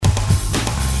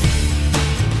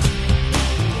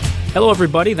Hello,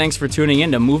 everybody. Thanks for tuning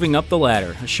in to Moving Up the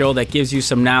Ladder, a show that gives you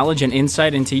some knowledge and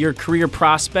insight into your career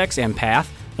prospects and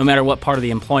path, no matter what part of the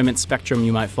employment spectrum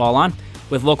you might fall on.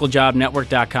 With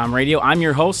localjobnetwork.com radio, I'm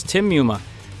your host, Tim Muma.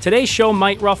 Today's show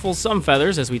might ruffle some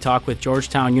feathers as we talk with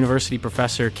Georgetown University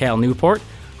professor Cal Newport,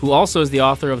 who also is the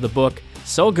author of the book,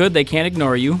 So Good They Can't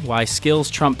Ignore You, Why Skills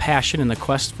Trump Passion in the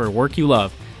Quest for Work You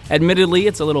Love. Admittedly,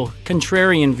 it's a little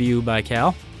contrarian view by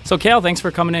Cal. So Cal, thanks for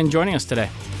coming in and joining us today.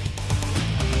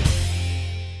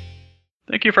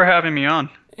 Thank you for having me on.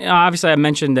 Obviously, I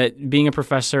mentioned that being a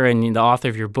professor and the author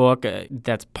of your book,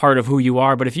 that's part of who you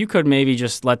are. But if you could maybe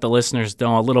just let the listeners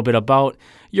know a little bit about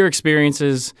your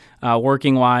experiences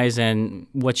working-wise and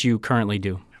what you currently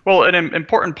do. Well, an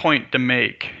important point to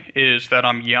make is that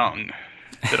I'm young,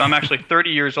 that I'm actually 30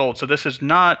 years old. So this is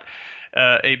not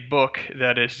a book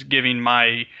that is giving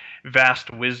my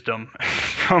vast wisdom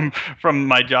from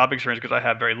my job experience, because I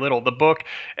have very little. The book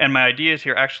and my ideas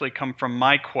here actually come from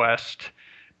my quest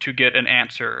to get an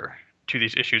answer to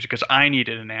these issues, because I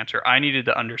needed an answer. I needed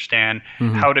to understand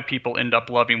how do people end up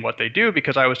loving what they do,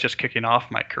 because I was just kicking off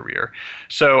my career.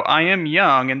 So I am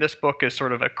young, and this book is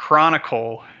sort of a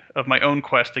chronicle of my own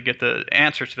quest to get the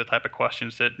answers to the type of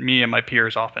questions that me and my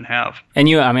peers often have. And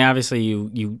obviously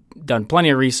you've done plenty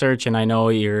of research, and I know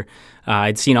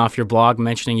I'd seen off your blog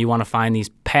mentioning you want to find these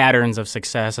patterns of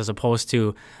success as opposed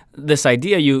to this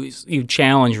idea you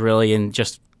challenge really in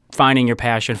just finding your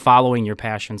passion, following your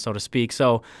passion, so to speak.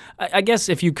 So I guess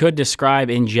if you could describe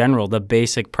in general the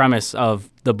basic premise of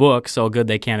the book, So Good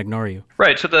They Can't Ignore You.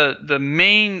 Right. So the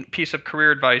main piece of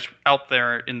career advice out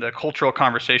there in the cultural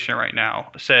conversation right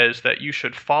now says that you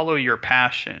should follow your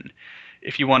passion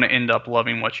if you want to end up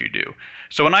loving what you do.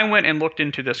 So when I went and looked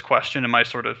into this question in my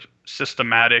sort of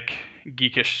systematic,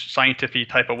 geekish, scientific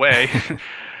type of way,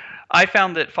 I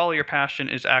found that follow your passion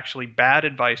is actually bad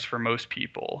advice for most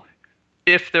people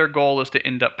if their goal is to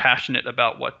end up passionate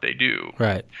about what they do.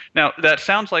 Right. Now, that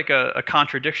sounds like a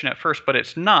contradiction at first, but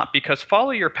it's not, because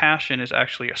follow your passion is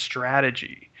actually a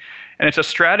strategy. And it's a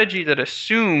strategy that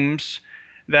assumes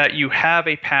that you have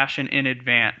a passion in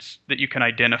advance that you can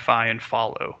identify and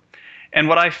follow. And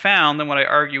what I found, and what I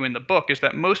argue in the book, is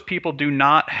that most people do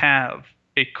not have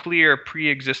a clear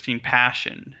pre-existing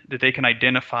passion that they can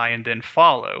identify and then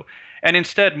follow. And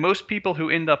instead, most people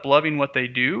who end up loving what they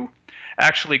do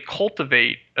actually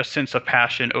cultivate a sense of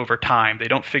passion over time. They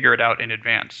don't figure it out in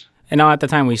advance. And now at the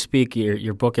time we speak,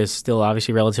 your book is still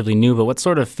obviously relatively new, but what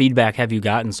sort of feedback have you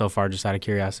gotten so far, just out of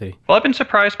curiosity? Well, I've been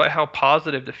surprised by how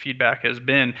positive the feedback has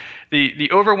been. The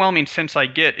overwhelming sense I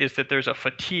get is that there's a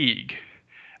fatigue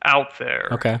out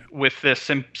there with this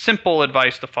simple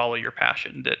advice to follow your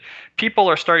passion, that people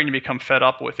are starting to become fed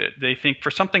up with it. They think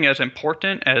for something as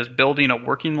important as building a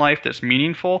working life that's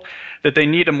meaningful, that they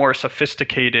need a more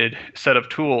sophisticated set of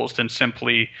tools than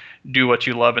simply do what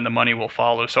you love and the money will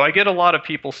follow. So I get a lot of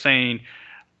people saying,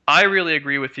 I really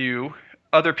agree with you.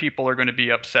 Other people are going to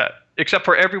be upset. Except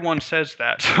for everyone says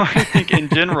that. So I think in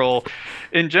general,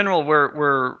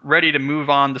 we're ready to move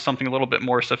on to something a little bit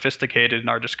more sophisticated in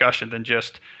our discussion than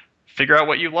just figure out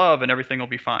what you love and everything will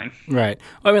be fine. Right.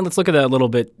 Well, I mean, let's look at that a little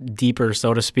bit deeper,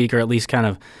 so to speak, or at least kind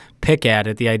of pick at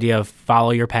it, the idea of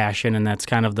follow your passion. And that's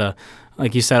kind of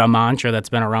like you said, a mantra that's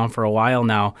been around for a while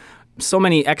now. So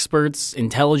many experts,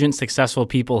 intelligent, successful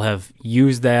people have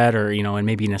used that, or, and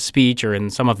maybe in a speech or in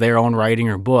some of their own writing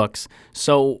or books.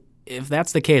 So if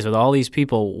that's the case with all these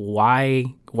people, why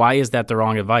is that the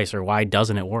wrong advice, or why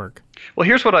doesn't it work? Well,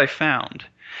 here's what I found,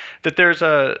 that there's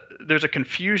a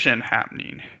confusion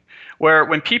happening where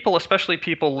when people, especially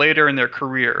people later in their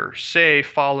career, say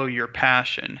follow your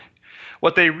passion,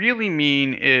 what they really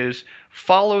mean is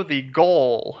follow the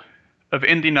goal of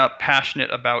ending up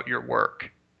passionate about your work.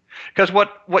 Because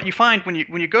what you find when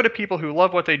you go to people who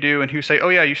love what they do and who say, oh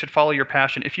yeah, you should follow your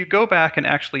passion, if you go back and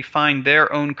actually find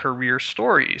their own career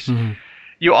stories,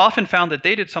 you often found that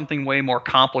they did something way more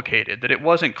complicated, that it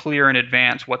wasn't clear in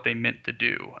advance what they meant to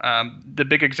do. The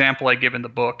big example I give in the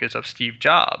book is of Steve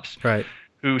Jobs, right,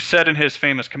 who said in his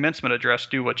famous commencement address,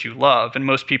 do what you love, and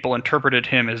most people interpreted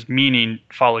him as meaning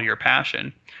follow your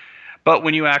passion. But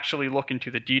when you actually look into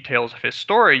the details of his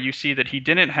story, you see that he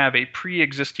didn't have a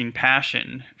pre-existing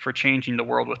passion for changing the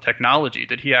world with technology,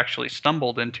 that he actually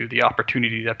stumbled into the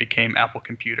opportunity that became Apple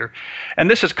Computer. And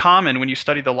this is common when you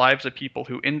study the lives of people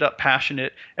who end up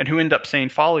passionate and who end up saying,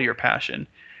 follow your passion.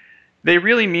 They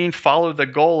really mean follow the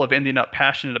goal of ending up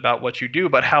passionate about what you do,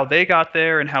 but how they got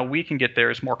there and how we can get there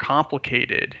is more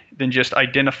complicated than just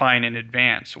identifying in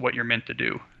advance what you're meant to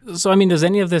do. So, I mean, does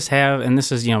any of this have, and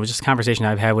this is, just a conversation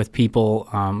I've had with people,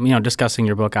 discussing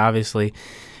your book, obviously,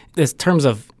 in terms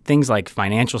of things like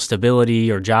financial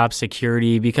stability or job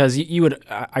security? Because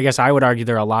I would argue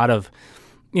there are a lot of,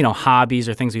 hobbies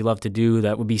or things we love to do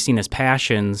that would be seen as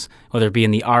passions, whether it be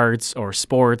in the arts or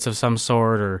sports of some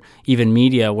sort or even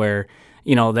media where,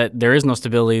 that there is no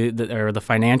stability or the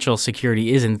financial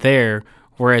security isn't there.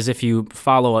 Whereas if you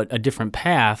follow a different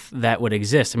path, that would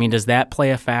exist. I mean, does that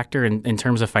play a factor in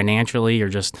terms of financially or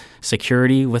just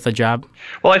security with a job?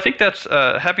 Well, I think that's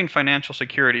having financial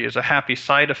security is a happy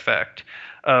side effect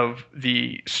of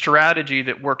the strategy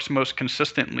that works most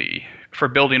consistently for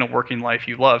building a working life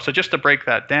you love. So just to break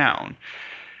that down,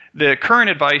 the current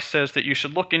advice says that you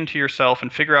should look into yourself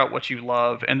and figure out what you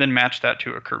love and then match that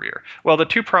to a career. Well, the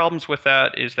two problems with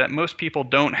that is that most people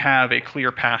don't have a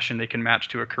clear passion they can match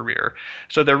to a career.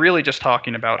 So they're really just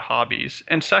talking about hobbies.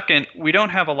 And second, we don't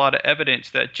have a lot of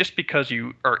evidence that just because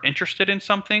you are interested in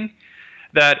something,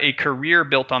 that a career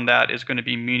built on that is going to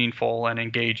be meaningful and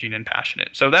engaging and passionate.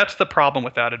 So that's the problem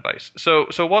with that advice. So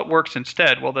what works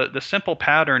instead? Well, the simple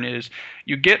pattern is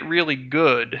you get really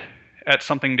good at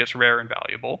something that's rare and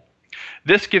valuable.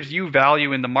 This gives you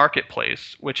value in the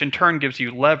marketplace, which in turn gives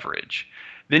you leverage.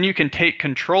 Then you can take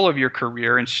control of your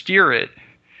career and steer it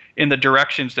in the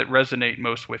directions that resonate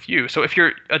most with you. So if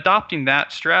you're adopting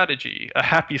that strategy, a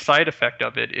happy side effect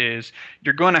of it is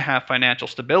you're going to have financial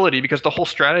stability because the whole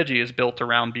strategy is built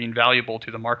around being valuable to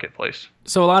the marketplace.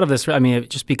 So a lot of this, it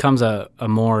just becomes a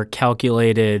more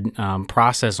calculated,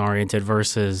 process-oriented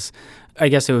versus, I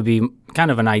guess it would be kind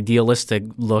of an idealistic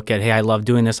look at, hey, I love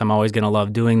doing this, I'm always going to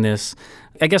love doing this.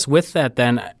 I guess with that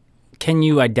then, can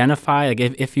you identify, like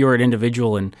if you're an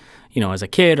individual and, as a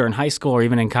kid or in high school or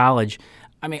even in college,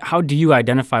 how do you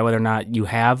identify whether or not you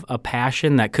have a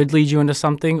passion that could lead you into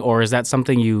something, or is that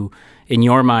something you, in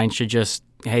your mind, should just,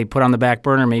 hey, put on the back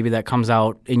burner, maybe that comes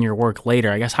out in your work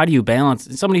later? I guess, how do you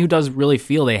balance somebody who does really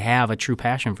feel they have a true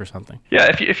passion for something?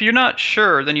 Yeah, if you're not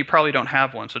sure, then you probably don't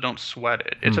have one, so don't sweat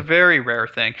it. It's a very rare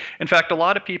thing. In fact, a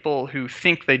lot of people who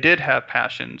think they did have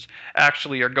passions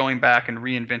actually are going back and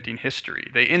reinventing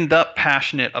history. They end up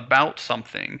passionate about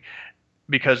something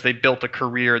because they built a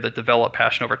career that developed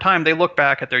passion over time. They look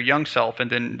back at their young self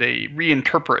and then they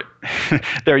reinterpret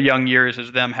their young years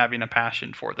as them having a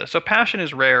passion for this. So passion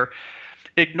is rare.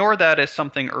 Ignore that as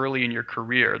something early in your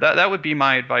career. That would be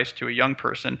my advice to a young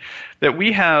person, that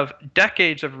we have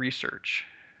decades of research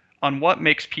on what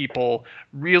makes people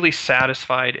really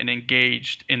satisfied and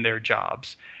engaged in their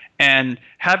jobs. And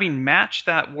having matched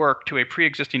that work to a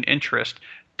pre-existing interest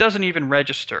doesn't even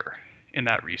register in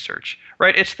that research,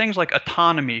 right? It's things like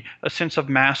autonomy, a sense of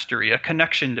mastery, a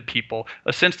connection to people,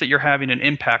 a sense that you're having an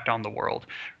impact on the world.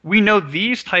 We know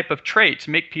these type of traits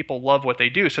make people love what they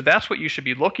do, so that's what you should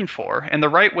be looking for. And the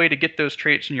right way to get those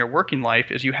traits in your working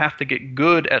life is you have to get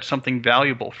good at something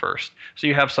valuable first, so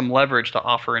you have some leverage to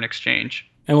offer in exchange.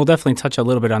 And we'll definitely touch a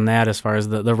little bit on that as far as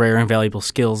the rare and valuable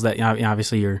skills that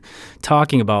obviously you're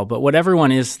talking about. But what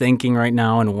everyone is thinking right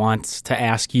now and wants to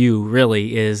ask you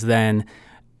really is then,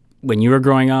 when you were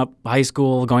growing up, high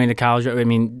school, going to college,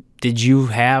 did you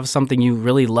have something you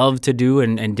really loved to do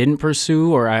and didn't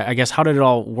pursue? Or I guess, how did it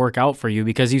all work out for you?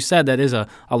 Because you said that is a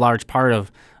large part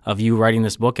of you writing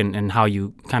this book and how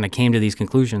you kind of came to these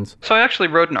conclusions. So I actually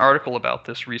wrote an article about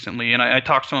this recently, and I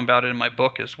talked some about it in my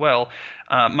book as well.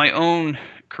 My own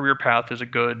career path is a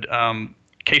good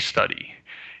case study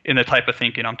in the type of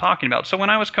thinking I'm talking about. So when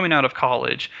I was coming out of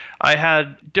college, I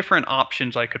had different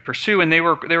options I could pursue, and they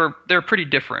were pretty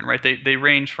different, right? They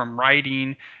range from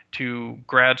writing to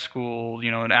grad school,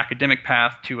 an academic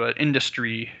path to an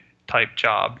industry type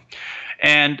job.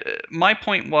 And my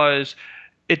point was,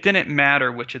 it didn't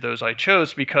matter which of those I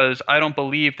chose because I don't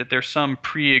believe that there's some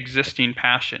pre-existing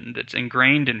passion that's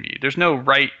ingrained in me. There's no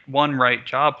one right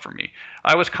job for me.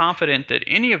 I was confident that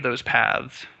any of those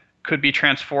paths could be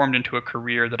transformed into a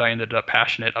career that I ended up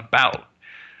passionate about.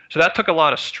 So that took a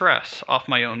lot of stress off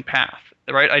my own path,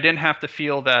 right? I didn't have to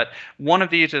feel that one of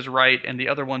these is right and the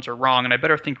other ones are wrong, and I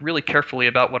better think really carefully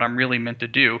about what I'm really meant to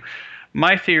do.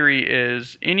 My theory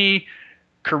is any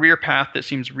career path that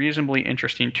seems reasonably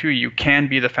interesting to you can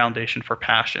be the foundation for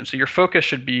passion. So your focus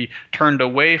should be turned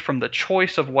away from the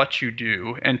choice of what you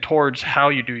do and towards how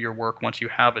you do your work once you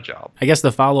have a job. I guess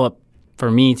the follow-up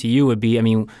for me to you would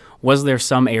be, was there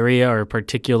some area or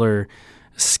particular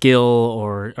skill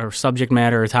or subject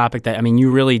matter or topic that,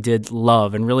 you really did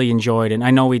love and really enjoyed? And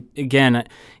I know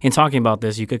in talking about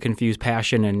this, you could confuse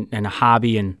passion and a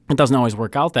hobby, and it doesn't always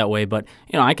work out that way. But,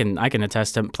 I can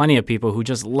attest to plenty of people who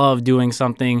just love doing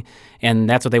something and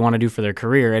that's what they want to do for their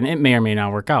career. And it may or may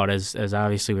not work out, as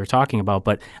obviously we were talking about.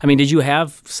 But, did you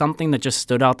have something that just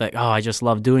stood out that, I just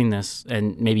love doing this,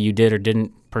 and maybe you did or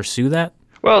didn't pursue that?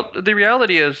 Well, the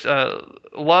reality is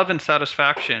love and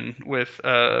satisfaction with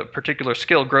a particular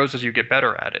skill grows as you get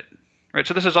better at it. Right?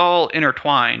 So this is all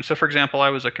intertwined. So for example, I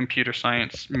was a computer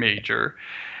science major.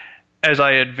 As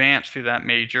I advanced through that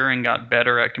major and got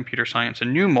better at computer science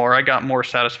and knew more, I got more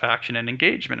satisfaction and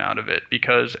engagement out of it,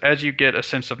 because as you get a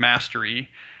sense of mastery,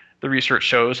 the research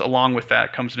shows, along with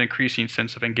that comes an increasing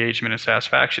sense of engagement and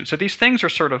satisfaction. So these things are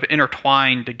sort of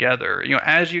intertwined together.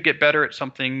 As you get better at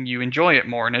something, you enjoy it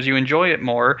more. And as you enjoy it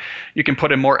more, you can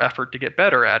put in more effort to get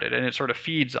better at it. And it sort of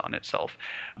feeds on itself.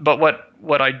 But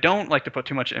what I don't like to put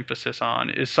too much emphasis on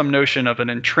is some notion of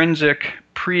an intrinsic,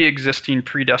 pre-existing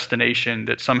predestination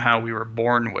that somehow we were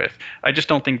born with. I just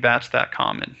don't think that's that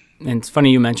common. And it's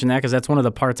funny you mentioned that, because that's one of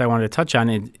the parts I wanted to touch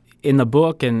on. In the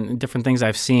book and different things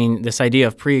I've seen, this idea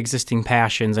of pre-existing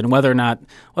passions and whether or not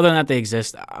they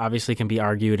exist obviously can be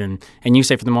argued, and you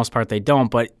say for the most part they don't,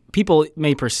 but people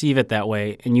may perceive it that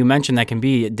way. And you mentioned that can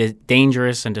be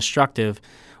dangerous and destructive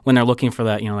when they're looking for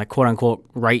that, like quote unquote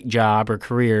right job or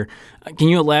career. Can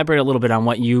you elaborate a little bit on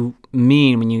what you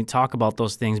mean when you talk about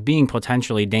those things being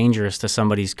potentially dangerous to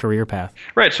somebody's career path?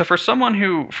 Right. So for someone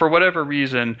who, for whatever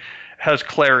reason, has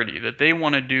clarity that they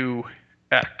want to do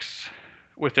X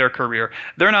with their career,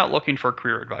 they're not looking for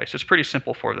career advice. It's pretty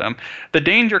simple for them. The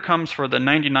danger comes for the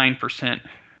 99%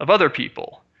 of other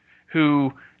people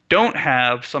who don't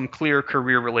have some clear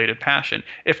career-related passion.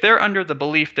 If they're under the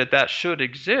belief that that should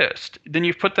exist, then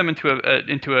you've put them into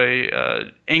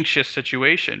a anxious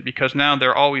situation, because now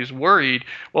they're always worried,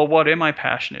 well, what am I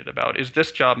passionate about? Is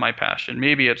this job my passion?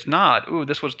 Maybe it's not. Ooh,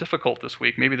 this was difficult this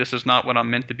week. Maybe this is not what I'm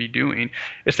meant to be doing.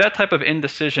 It's that type of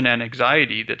indecision and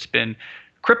anxiety that's been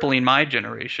crippling my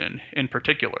generation in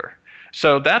particular.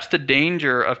 So that's the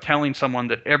danger of telling someone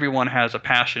that everyone has a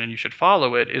passion and you should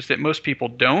follow it, is that most people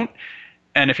don't.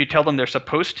 And if you tell them they're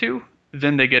supposed to,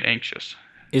 then they get anxious.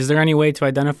 Is there any way to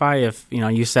identify if,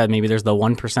 you said maybe there's the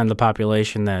 1% of the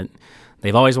population that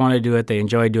they've always wanted to do it, they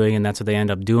enjoy doing it, and that's what they end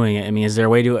up doing it? I mean, is there a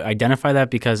way to identify that?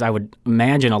 Because I would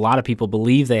imagine a lot of people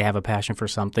believe they have a passion for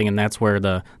something, and that's where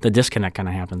the disconnect kind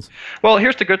of happens. Well,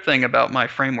 here's the good thing about my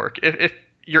framework. If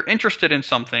you're interested in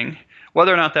something,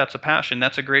 whether or not that's a passion,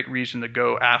 that's a great reason to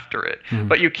go after it. Mm-hmm.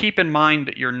 But you keep in mind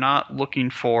that you're not looking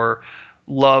for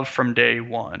love from day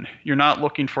one. You're not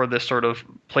looking for this sort of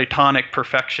platonic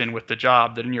perfection with the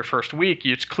job that in your first week,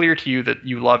 it's clear to you that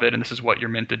you love it and this is what you're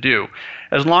meant to do.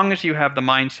 As long as you have the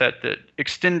mindset that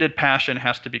extended passion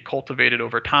has to be cultivated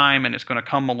over time and it's going to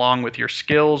come along with your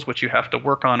skills, which you have to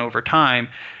work on over time,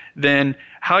 then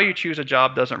how you choose a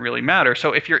job doesn't really matter.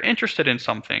 So if you're interested in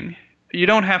something, you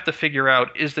don't have to figure out,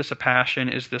 is this a passion,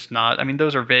 is this not? I mean,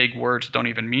 those are vague words, don't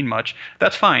even mean much.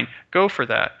 That's fine. Go for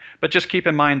that. But just keep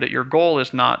in mind that your goal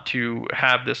is not to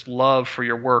have this love for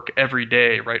your work every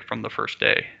day right from the first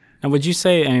day. And would you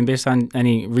say, based on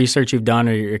any research you've done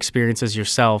or your experiences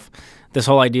yourself, this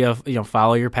whole idea of,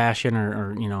 follow your passion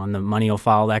or and the money will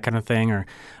follow, that kind of thing, or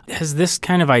has this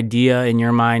kind of idea in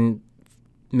your mind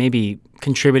maybe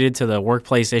contributed to the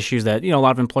workplace issues that a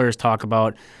lot of employers talk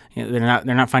about? They're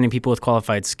not finding people with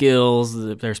qualified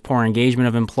skills. There's poor engagement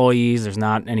of employees. There's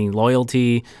not any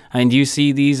loyalty. Do you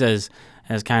see these as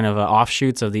kind of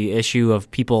offshoots of the issue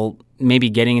of people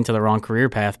maybe getting into the wrong career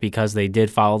path because they did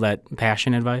follow that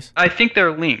passion advice? I think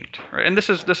they're linked, right? And this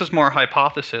is more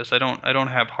hypothesis. I don't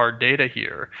have hard data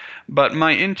here, but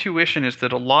my intuition is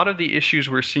that a lot of the issues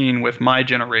we're seeing with my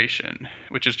generation,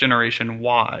 which is Generation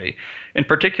Y, in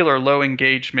particular low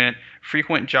engagement,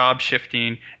 frequent job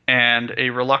shifting, and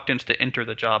a reluctance to enter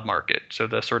the job market. So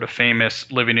the sort of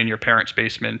famous living in your parents'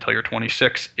 basement until you're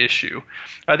 26 issue.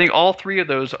 I think all three of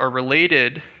those are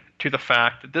related to the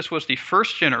fact that this was the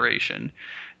first generation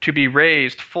to be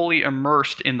raised fully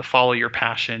immersed in the follow your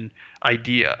passion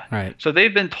idea. Right. So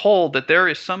they've been told that there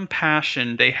is some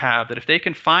passion they have, that if they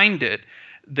can find it,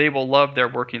 they will love their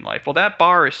working life. Well, that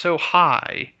bar is so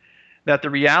high that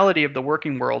the reality of the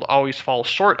working world always falls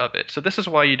short of it. So this is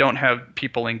why you don't have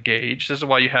people engaged. This is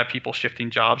why you have people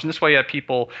shifting jobs. And this is why you have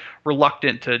people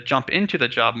reluctant to jump into the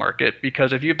job market,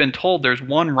 because if you've been told there's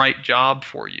one right job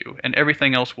for you and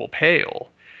everything else will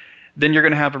pale, then you're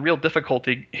going to have a real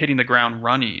difficulty hitting the ground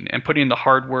running and putting in the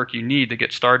hard work you need to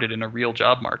get started in a real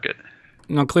job market.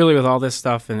 Clearly with all this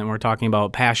stuff, and we're talking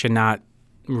about passion not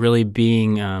really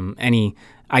being any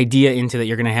idea into that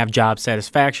you're going to have job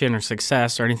satisfaction or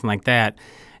success or anything like that.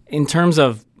 In terms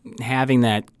of having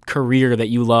that career that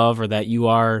you love or that you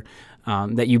are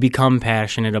that you become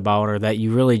passionate about, or that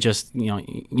you really just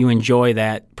you enjoy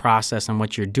that process and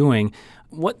what you're doing,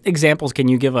 what examples can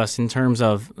you give us in terms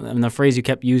of, and the phrase you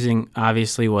kept using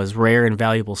obviously was rare and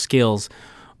valuable skills.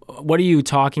 What are you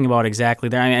talking about exactly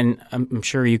there? And I'm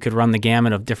sure you could run the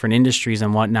gamut of different industries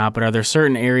and whatnot, but are there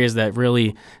certain areas that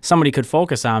really somebody could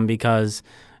focus on because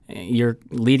you're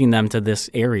leading them to this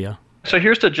area? So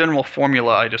here's the general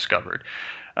formula I discovered.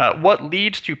 What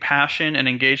leads to passion and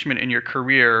engagement in your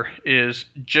career is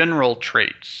general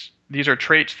traits. These are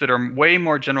traits that are way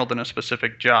more general than a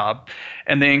specific job,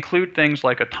 and they include things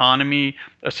like autonomy,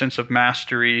 a sense of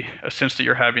mastery, a sense that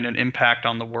you're having an impact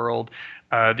on the world,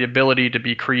 the ability to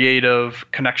be creative,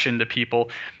 connection to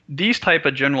people. These type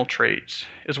of general traits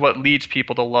is what leads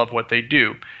people to love what they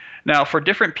do. Now, for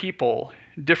different people,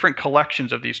 different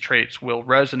collections of these traits will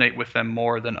resonate with them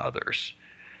more than others.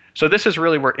 So this is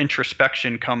really where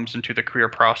introspection comes into the career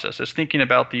process, is thinking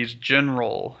about these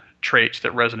general traits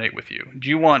that resonate with you. Do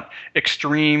you want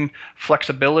extreme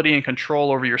flexibility and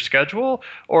control over your schedule,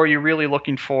 or are you really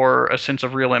looking for a sense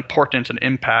of real importance and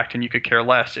impact, and you could care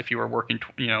less if you were working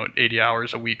 80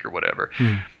 hours a week or whatever?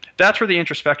 That's where the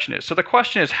introspection is. So the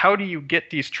question is, how do you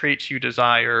get these traits you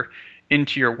desire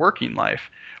into your working life?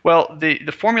 Well, the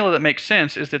formula that makes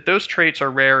sense is that those traits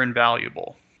are rare and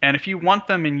valuable. And if you want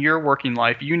them in your working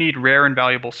life, you need rare and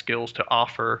valuable skills to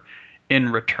offer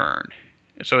in return.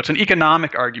 So it's an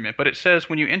economic argument, but it says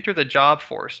when you enter the job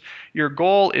force, your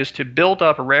goal is to build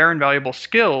up rare and valuable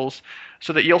skills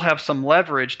so that you'll have some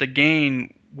leverage to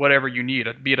gain whatever you need,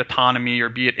 be it autonomy or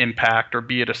be it impact or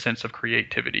be it a sense of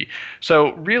creativity.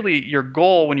 So really your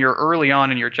goal when you're early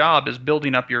on in your job is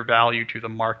building up your value to the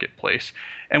marketplace.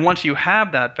 And once you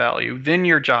have that value, then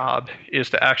your job is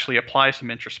to actually apply some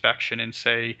introspection and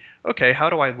say, okay, how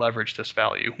do I leverage this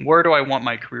value? Where do I want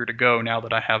my career to go now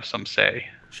that I have some say?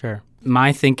 Sure.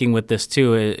 My thinking with this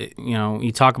too,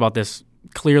 you talk about this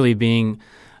clearly being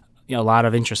a lot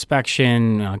of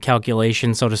introspection,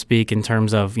 calculation, so to speak, in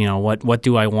terms of, what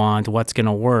do I want, what's going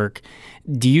to work.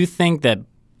 Do you think that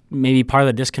maybe part of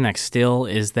the disconnect still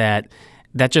is that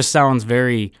just sounds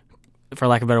very, for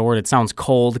lack of a better word, it sounds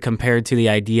cold compared to the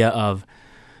idea of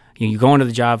you go into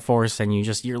the job force and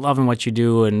you're loving what you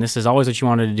do and this is always what you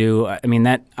wanted to do. I mean,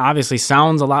 that obviously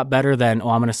sounds a lot better than,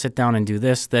 I'm going to sit down and do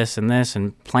this, this, and this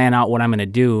and plan out what I'm going to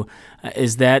do.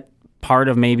 Is that part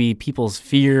of maybe people's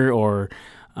fear or,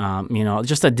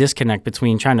 just a disconnect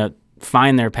between trying to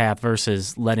find their path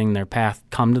versus letting their path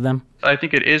come to them? I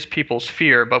think it is people's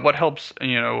fear, but what helps,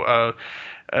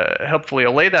 helpfully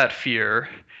allay that fear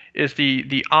is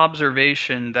the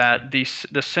observation that the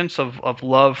sense of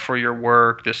love for your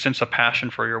work, the sense of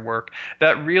passion for your work,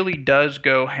 that really does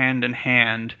go hand in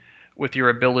hand with your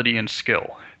ability and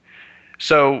skill.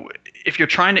 So if you're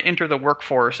trying to enter the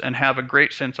workforce and have a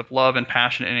great sense of love and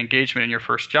passion and engagement in your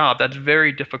first job, that's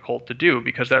very difficult to do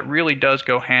because that really does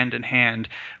go hand in hand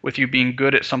with you being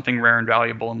good at something rare and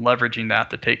valuable and leveraging that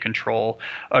to take control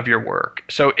of your work.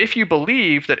 So if you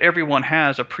believe that everyone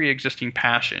has a pre-existing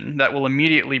passion that will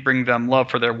immediately bring them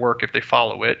love for their work if they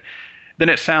follow it, then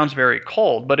it sounds very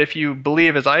cold. But if you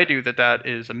believe, as I do, that that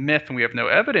is a myth and we have no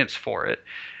evidence for it,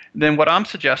 then what I'm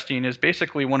suggesting is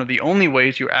basically one of the only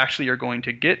ways you actually are going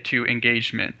to get to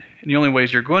engagement and the only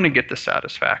ways you're going to get the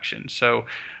satisfaction. So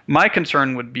my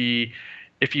concern would be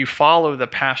if you follow the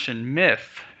passion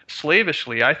myth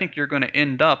slavishly, I think you're going to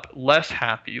end up less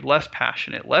happy, less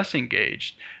passionate, less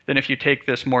engaged than if you take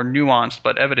this more nuanced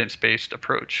but evidence-based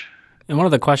approach. And one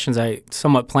of the questions I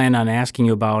somewhat planned on asking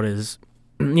you about is,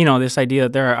 this idea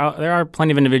that there are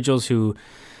plenty of individuals who,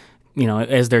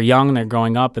 as they're young, they're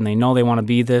growing up and they know they want to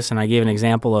be this. And I gave an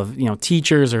example of,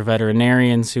 teachers or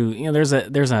veterinarians who, there's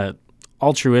a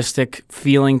altruistic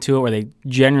feeling to it where they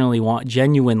genuinely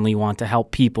want to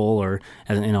help people, or,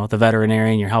 the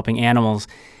veterinarian, you're helping animals.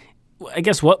 I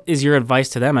guess what is your advice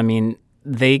to them? I mean,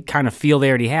 they kind of feel they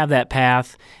already have that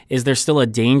path. Is there still a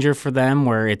danger for them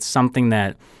where it's something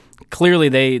that clearly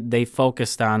they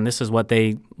focused on, this is what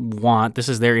they want, this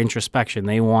is their introspection,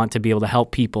 they want to be able to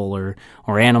help people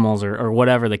or animals or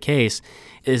whatever the case?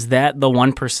 Is that the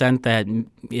 1% that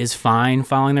is fine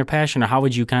following their passion, or how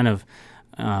would you kind of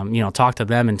talk to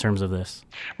them in terms of this?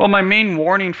 Well, my main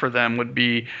warning for them would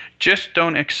be just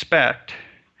don't expect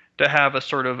to have a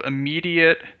sort of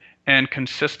immediate and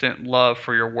consistent love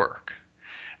for your work.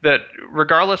 That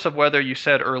regardless of whether you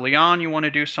said early on you want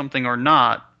to do something or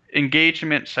not,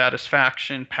 engagement,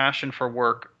 satisfaction, passion for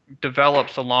work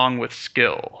develops along with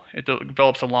skill. It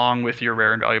develops along with your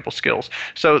rare and valuable skills.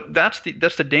 So that's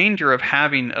the danger of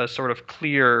having a sort of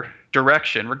clear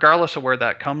direction, regardless of where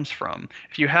that comes from.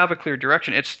 If you have a clear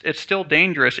direction, it's still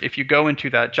dangerous if you go into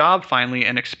that job finally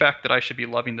and expect that I should be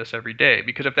loving this every day.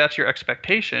 Because if that's your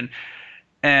expectation,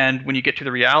 And when you get to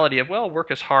the reality of, well,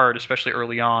 work is hard, especially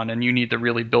early on, and you need to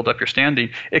really build up your standing,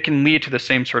 it can lead to the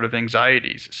same sort of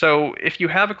anxieties. So if you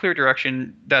have a clear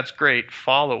direction, that's great,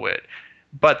 follow it.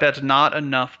 But that's not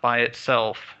enough by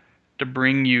itself to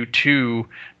bring you to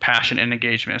passion and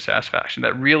engagement and satisfaction.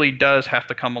 That really does have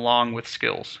to come along with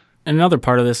skills. And another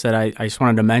part of this that I just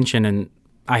wanted to mention, and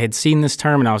I had seen this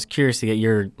term and I was curious to get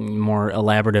your more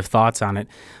elaborative thoughts on it.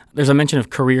 There's a mention of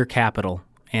career capital.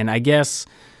 And I guess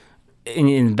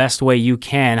in the best way you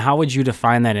can, how would you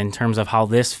define that in terms of how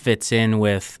this fits in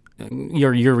with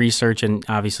your research and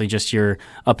obviously just your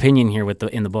opinion here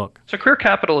in the book? So career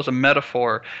capital is a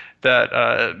metaphor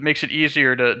that makes it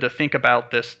easier to think about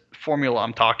this formula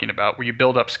I'm talking about, where you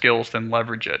build up skills, then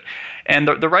leverage it. And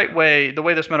the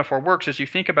way this metaphor works is you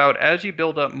think about, as you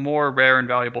build up more rare and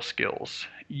valuable skills,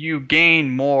 you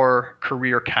gain more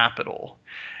career capital.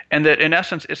 And that in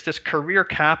essence, it's this career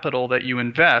capital that you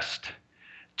invest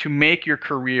to make your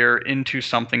career into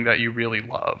something that you really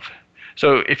love.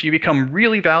 So if you become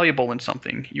really valuable in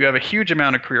something, you have a huge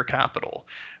amount of career capital,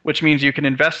 which means you can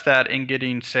invest that in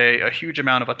getting, say, a huge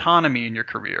amount of autonomy in your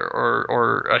career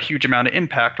or a huge amount of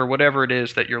impact or whatever it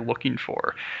is that you're looking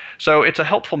for. So it's a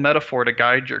helpful metaphor to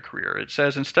guide your career. It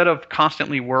says, instead of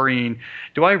constantly worrying,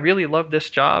 do I really love this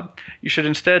job? You should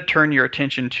instead turn your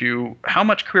attention to, how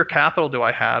much career capital do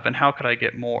I have and how could I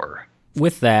get more?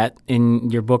 With that, in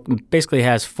your book, basically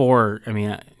has four,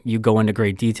 you go into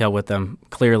great detail with them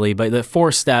clearly, but the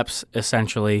 4 steps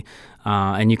essentially,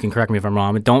 and you can correct me if I'm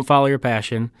wrong, but don't follow your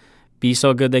passion, be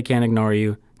so good they can't ignore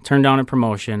you, turn down a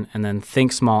promotion, and then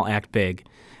think small, act big.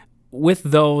 With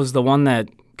those, the one that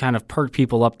kind of perked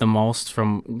people up the most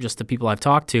from just the people I've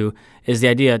talked to is the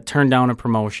idea of turn down a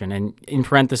promotion. And in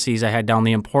parentheses, I had down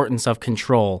the importance of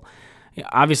control.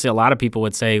 Obviously, a lot of people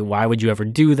would say, why would you ever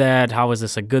do that? How is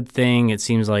this a good thing? It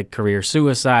seems like career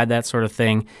suicide, that sort of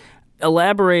thing.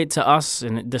 Elaborate to us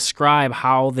and describe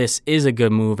how this is a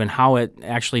good move and how it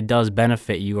actually does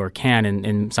benefit you, or can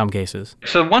in some cases.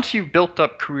 So once you've built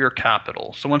up career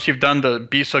capital, so once you've done the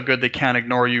be so good they can't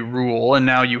ignore you rule, and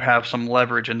now you have some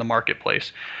leverage in the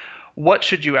marketplace, what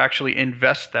should you actually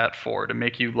invest that for to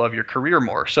make you love your career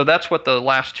more? So that's what the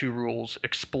last 2 rules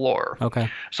explore.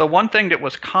 Okay. So one thing that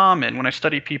was common when I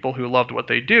studied people who loved what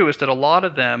they do is that a lot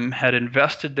of them had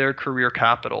invested their career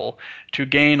capital to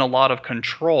gain a lot of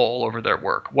control over their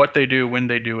work, what they do, when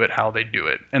they do it, how they do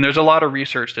it. And there's a lot of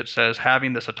research that says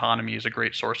having this autonomy is a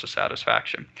great source of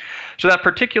satisfaction. So that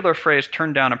particular phrase,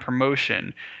 turn down a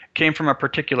promotion, came from a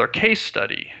particular case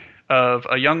study of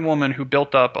a young woman who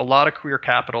built up a lot of career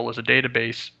capital as a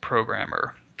database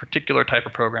programmer, particular type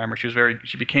of programmer.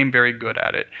 She became very good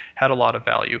at it, had a lot of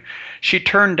value. She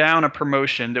turned down a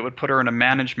promotion that would put her in a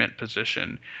management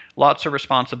position, lots of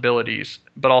responsibilities,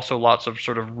 but also lots of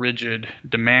sort of rigid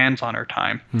demands on her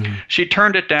time. Mm-hmm. She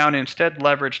turned it down and instead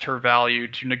leveraged her value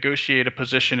to negotiate a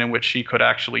position in which she could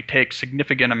actually take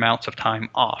significant amounts of time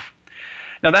off.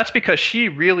 Now, that's because she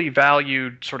really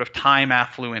valued sort of time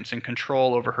affluence and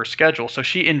control over her schedule, so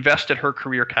she invested her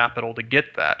career capital to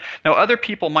get that. Now, other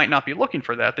people might not be looking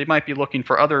for that. They might be looking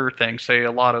for other things, say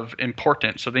a lot of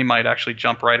importance, so they might actually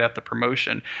jump right at the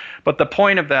promotion. But the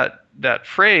point of that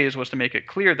phrase was to make it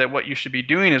clear that what you should be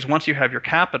doing is, once you have your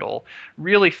capital,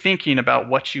 really thinking about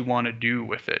what you want to do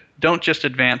with it. Don't just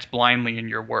advance blindly in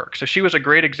your work. So she was a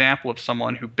great example of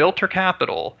someone who built her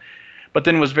capital but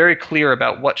then was very clear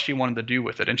about what she wanted to do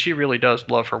with it. And she really does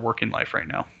love her working life right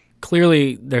now.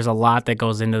 Clearly, there's a lot that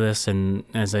goes into this, and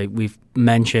as we've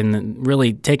mentioned,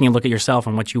 really taking a look at yourself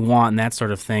and what you want and that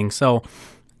sort of thing. So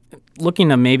looking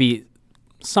to maybe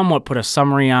somewhat put a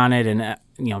summary on it,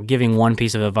 and giving one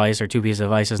piece of advice or 2 pieces of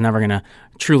advice is never going to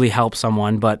truly help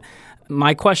someone. But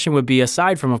my question would be,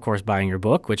 aside from, of course, buying your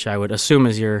book, which I would assume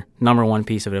is your number 1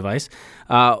 piece of advice,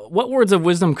 what words of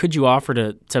wisdom could you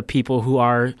offer to people who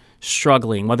are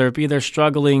struggling, whether it be they're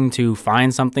struggling to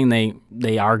find something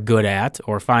they are good at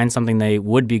or find something they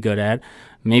would be good at?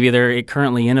 Maybe they're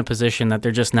currently in a position that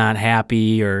they're just not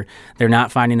happy, or they're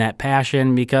not finding that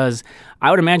passion, because I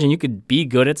would imagine you could be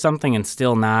good at something and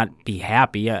still not be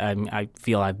happy. I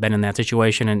feel I've been in that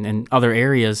situation in other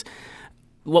areas.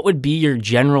 What would be your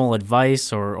general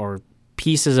advice or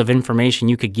pieces of information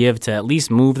you could give to at least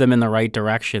move them in the right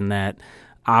direction? That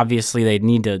obviously they'd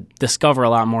need to discover a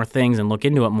lot more things and look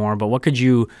into it more, but what could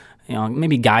you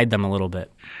maybe guide them a little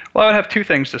bit? Well, I would have 2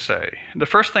 things to say. The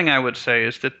first thing I would say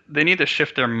is that they need to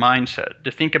shift their mindset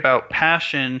to think about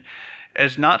passion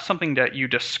as not something that you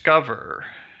discover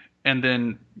and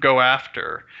then go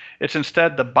after. It's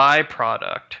instead the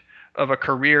byproduct of a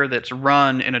career that's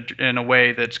run in a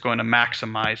way that's going to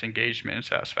maximize engagement and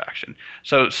satisfaction.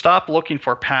 So stop looking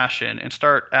for passion and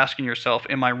start asking yourself,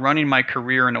 am I running my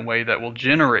career in a way that will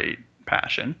generate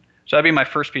passion? So that'd be my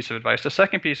first piece of advice. The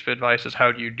second piece of advice is,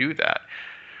 how do you do that?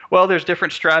 Well, there's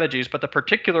different strategies, but the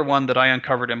particular one that I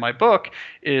uncovered in my book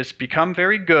is become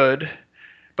very good,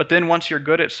 but then once you're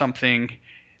good at something,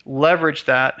 leverage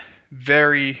that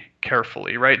very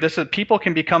carefully, right? People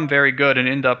can become very good and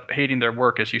end up hating their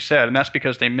work, as you said, and that's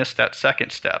because they missed that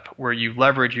second step where you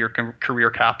leverage your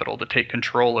career capital to take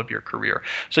control of your career.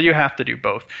 So you have to do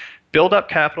both. Build up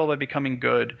capital by becoming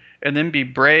good, and then be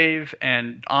brave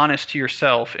and honest to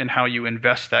yourself in how you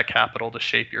invest that capital to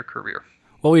shape your career.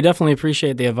 Well, we definitely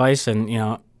appreciate the advice, and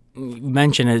you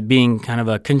mentioned it being kind of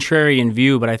a contrarian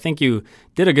view, but I think you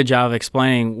did a good job of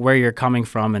explaining where you're coming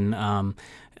from. And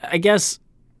I guess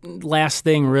last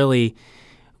thing, really,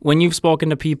 when you've spoken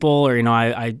to people, or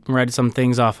I read some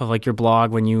things off of like your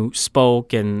blog when you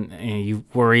spoke, and you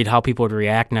worried how people would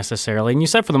react necessarily, and you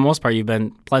said for the most part you've been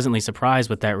pleasantly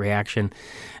surprised with that reaction.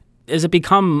 Has it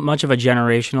become much of a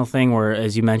generational thing where,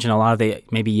 as you mentioned, a lot of the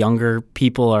maybe younger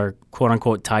people are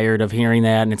quote-unquote tired of hearing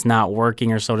that and it's not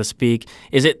working, or so to speak?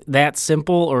 Is it that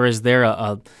simple, or is there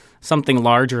a something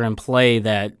larger in play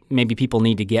that maybe people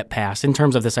need to get past in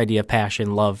terms of this idea of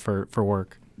passion, love for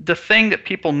work? The thing that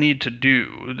people need to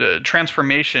do, the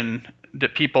transformation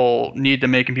that people need to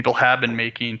make and people have been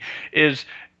making, is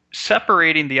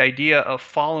separating the idea of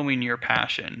following your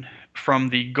passion from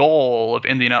the goal of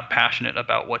ending up passionate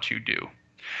about what you do.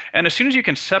 And as soon as you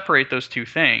can separate those two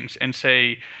things and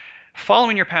say,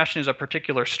 following your passion is a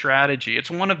particular strategy, it's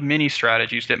one of many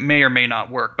strategies that may or may not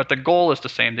work, but the goal is the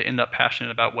same, to end up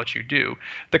passionate about what you do,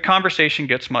 the conversation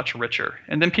gets much richer.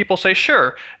 And then people say,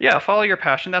 sure, yeah, follow your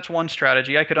passion, that's one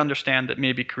strategy. I could understand that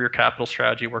maybe career capital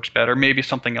strategy works better, maybe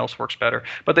something else works better.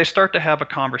 But they start to have a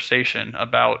conversation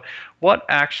about what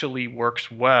actually works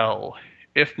well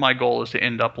if my goal is to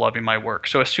end up loving my work.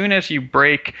 So as soon as you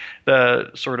break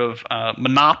the sort of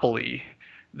monopoly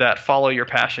that follow your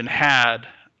passion had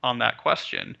on that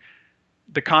question,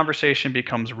 the conversation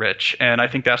becomes rich, and I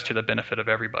think that's to the benefit of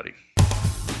everybody.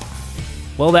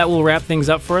 Well, that will wrap things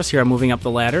up for us here on Moving Up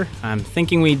the Ladder. I'm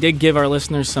thinking we did give our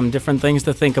listeners some different things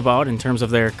to think about in terms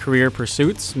of their career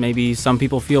pursuits. Maybe some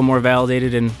people feel more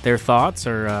validated in their thoughts,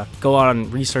 or go out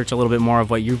and research a little bit more of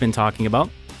what you've been talking about.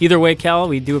 Either way, Cal,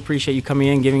 we do appreciate you coming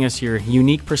in, giving us your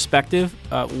unique perspective.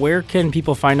 Where can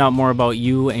people find out more about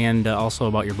you and also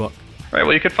about your book? Right.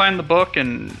 Well, you can find the book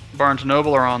in Barnes &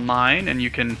 Noble or online, and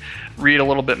you can read a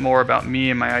little bit more about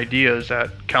me and my ideas at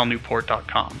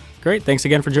calnewport.com. Great. Thanks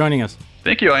again for joining us.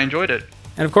 Thank you. I enjoyed it.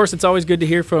 And of course, it's always good to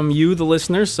hear from you, the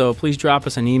listeners, so please drop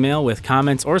us an email with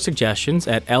comments or suggestions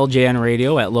at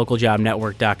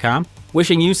ljanradio@localjobnetwork.com.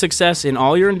 Wishing you success in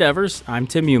all your endeavors, I'm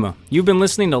Tim Yuma. You've been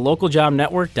listening to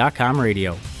localjobnetwork.com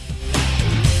radio.